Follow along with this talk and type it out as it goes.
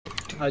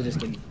I was just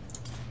kidding.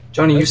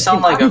 Jonah, you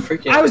sound like a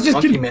freaking I was just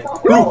monkey kidding. man.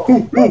 What?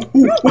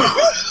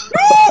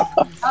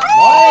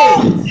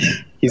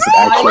 He's an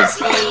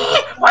actual.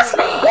 What's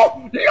me?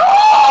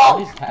 No!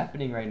 What is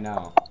happening right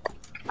now?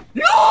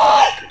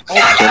 No!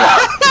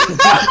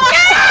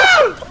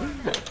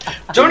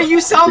 Jonah, you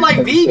sound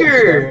like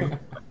Viger.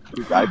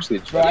 He's actually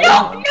No! trying.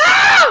 No!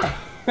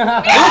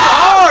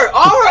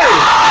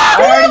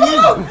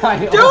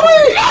 Alright, do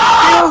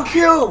it!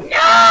 Kill!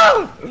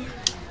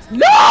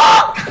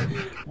 No!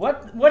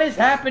 What is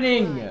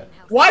happening?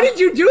 Why did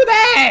you do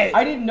that?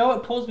 I didn't know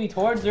it pulls me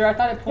towards her. I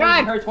thought it pulled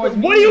God, her towards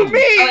me. what do you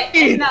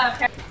mean?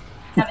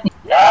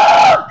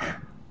 No!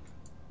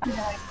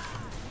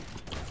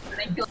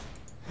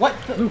 What?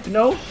 Luke,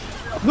 no.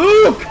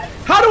 Luke!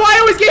 How do I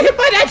always get hit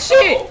by that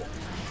shit?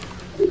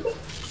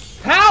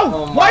 How?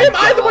 Oh my Why am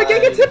I the one God.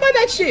 getting hit by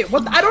that shit?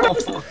 What? I don't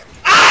understand.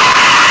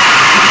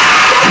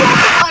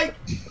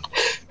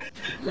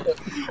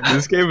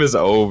 This game is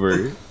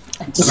over.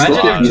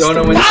 Imagine if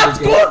Jonah went to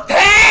the game.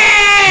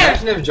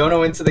 That's Imagine if Jonah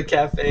went to the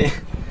cafe.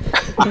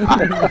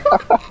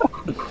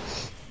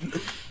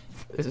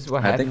 This is what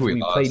I happens think when we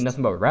we play lost.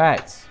 nothing but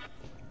rats.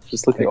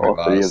 Just look at all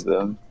three of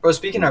them. Bro,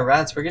 speaking of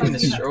rats, we're getting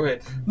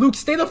destroyed. Luke,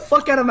 stay the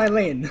fuck out of my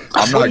lane.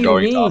 I'm What not do you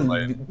going top mean?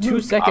 lane. 2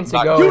 seconds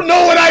I'm ago. not- You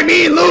know what I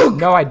mean, Luke!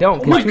 No, I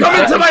don't. 'cause You 2 come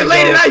into seconds my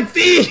lane and ago- I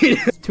feed!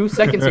 2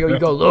 seconds ago, you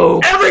go,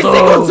 Luke. Every Luke,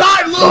 single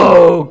time, Luke!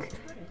 Luke.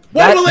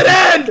 When That- will it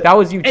end? That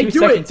was you 2 Hey, do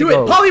seconds it, do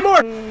ago. it,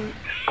 polymorph!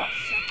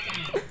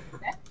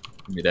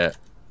 Give me that.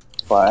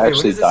 Well, I Wait, what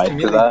actually is this died for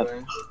chameleon that.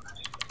 doing?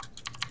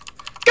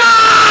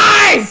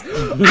 Guys!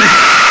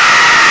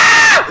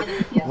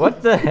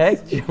 What the heck?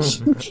 No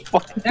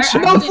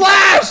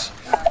flash!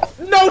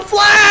 No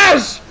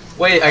flash!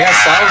 Wait, I got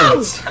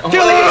silenced. Oh, I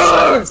Kill got her!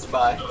 silenced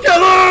by.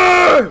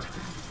 Killer!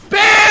 Bear!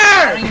 I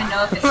don't even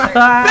know if it's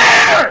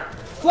Bear!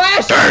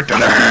 Flash!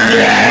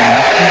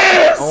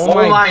 Yes! Oh,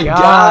 Oh my god.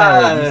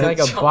 God. He's like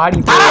a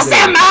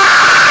bodybuilder.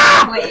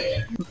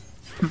 Wait.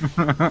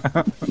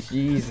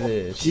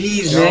 Jesus.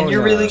 Jeez, man,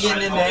 you're really Jonah.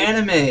 getting into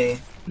anime.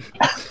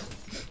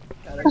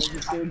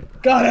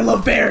 God, I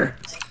love Bear!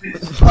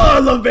 Oh, I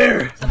love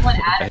Bear! Someone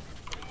add.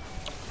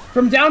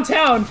 From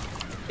downtown,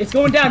 it's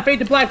going down, fade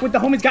to black with the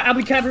homies got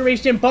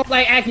obliteration, bump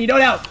like acne, no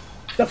doubt.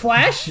 The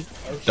Flash?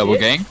 Double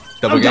gang?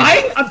 Double I'm gang?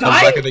 dying? I'm Double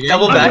back dying? in the game?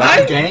 Double I'm back on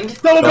dying? the gang?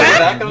 Double back?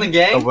 Back on the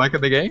gang? Double back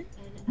in the game?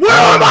 Where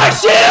are my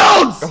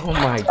shields? Oh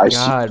my I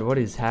god, what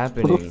is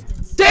happening?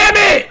 Damn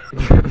it!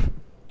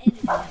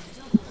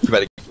 You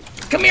better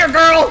Come here,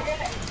 girl!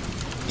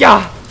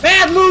 Yeah!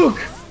 Bad Luke!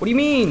 What do you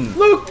mean?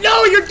 Luke,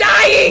 no, you're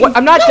dying! What?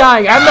 I'm not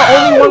dying. I'm the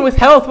only one with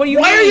health. What do you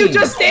Why mean? are you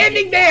just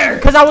standing there?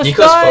 Because I was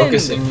Nico's stunned.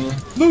 focusing me.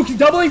 Luke,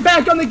 doubling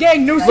back on the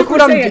gang, new Look Super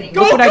what I'm Saiyan. do-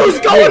 look Go, what I Goose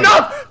just going did.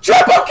 up!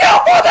 Triple kill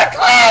for the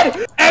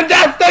clan! And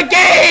that's the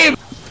game!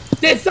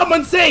 Did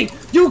someone say,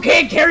 you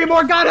can't carry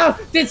Morgana?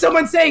 Did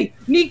someone say,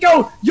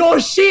 Nico, you're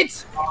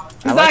shit?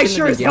 Because I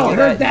sure as hell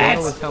heard that.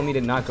 Jonah was telling me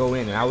to not go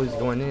in, and I was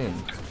going in.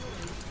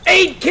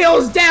 8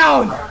 kills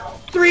down!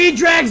 3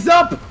 drags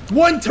up,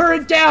 1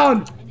 turret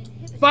down!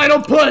 Final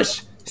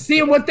push!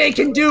 Seeing what they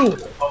can do!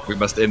 We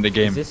must end the Is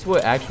game. this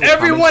what actual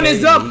Everyone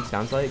is commentary up!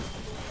 sounds like?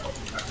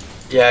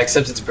 Yeah,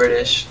 except it's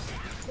British.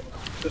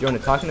 Jonah,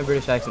 talk in a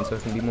British accent so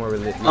it can be more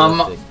realistic.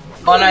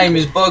 My name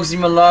is Bugsy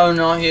Malone.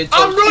 I'm here to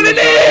I'm running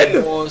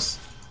in! Wars.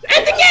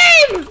 End the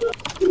game!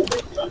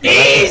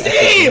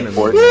 Easy!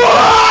 Important.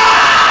 Whoa!